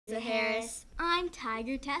Alissa Harris. I'm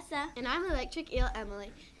Tiger Tessa. And I'm Electric Eel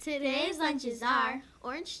Emily. Today's lunches are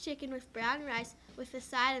orange chicken with brown rice with a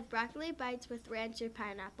side of broccoli bites with ranch or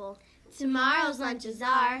pineapple. Tomorrow's lunches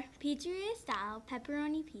are pizzeria-style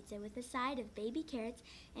pepperoni pizza with a side of baby carrots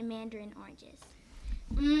and mandarin oranges.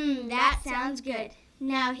 That sounds good.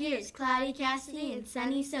 Now here's Cloudy Cassidy and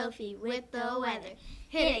Sunny Sophie with the weather.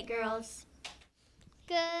 Hit it, girls.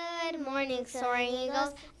 Good morning, Soaring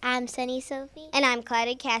Eagles. I'm Sunny Sophie. And I'm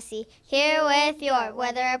Cloudy Cassie, here with your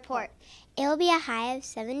weather report. It will be a high of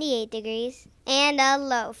 78 degrees and a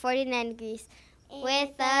low 49 degrees with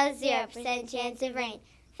a 0% chance of rain.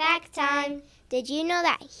 Fact time. Did you know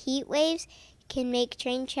that heat waves can make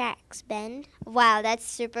train tracks bend? Wow, that's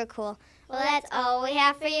super cool. Well, that's all we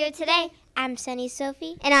have for you today. I'm Sunny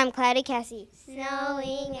Sophie. And I'm Cloudy Cassie.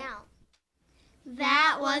 Snowing out.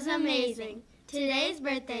 That was amazing. Today's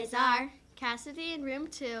birthdays are Cassidy in room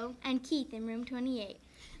 2 and Keith in room 28.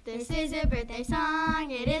 This is a birthday song,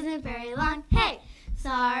 it isn't very long. Hey!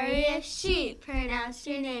 Sorry if she pronounced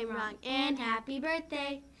your name wrong, and happy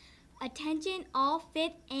birthday. Attention all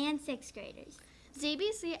 5th and 6th graders.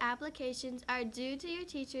 ZBC applications are due to your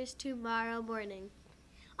teachers tomorrow morning.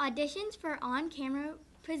 Auditions for on-camera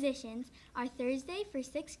positions are Thursday for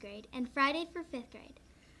 6th grade and Friday for 5th grade.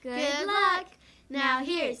 Good luck! Now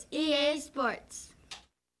here's EA Sports.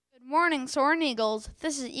 Good morning, Soaring Eagles.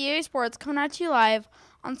 This is EA Sports coming at you live.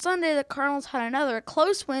 On Sunday, the Cardinals had another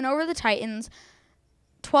close win over the Titans,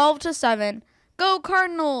 12-7. Go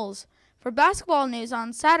Cardinals! For basketball news,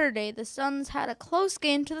 on Saturday, the Suns had a close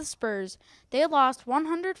game to the Spurs. They lost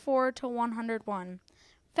 104-101.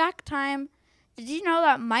 Fact time. Did you know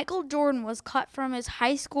that Michael Jordan was cut from his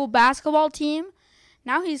high school basketball team?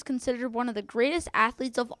 Now he's considered one of the greatest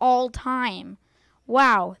athletes of all time.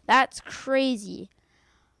 Wow, that's crazy.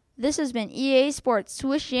 This has been EA Sports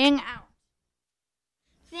swishing out.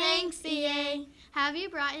 Thanks, EA. Have you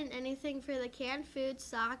brought in anything for the canned food,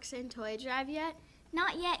 socks, and toy drive yet?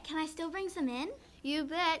 Not yet. Can I still bring some in? You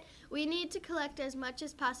bet. We need to collect as much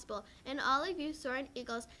as possible, and all of you Soaring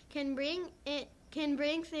Eagles can bring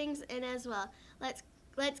things in as well. Let's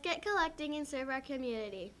get collecting and serve our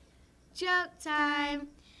community. Joke time.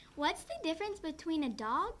 What's the difference between a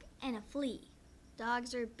dog and a flea?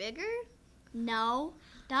 Dogs are bigger? No.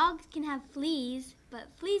 Dogs can have fleas,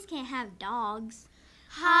 but fleas can't have dogs.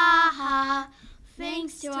 Ha ha.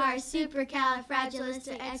 Thanks to our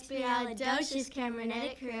supercalifragilisticexpialidocious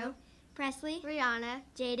crew, Presley, Rihanna,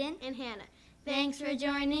 Jaden, and Hannah. Thanks for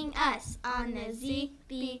joining us on the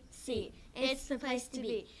ZBC. It's the place to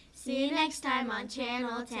be. See you next time on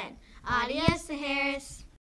Channel 10. Adios, Harris.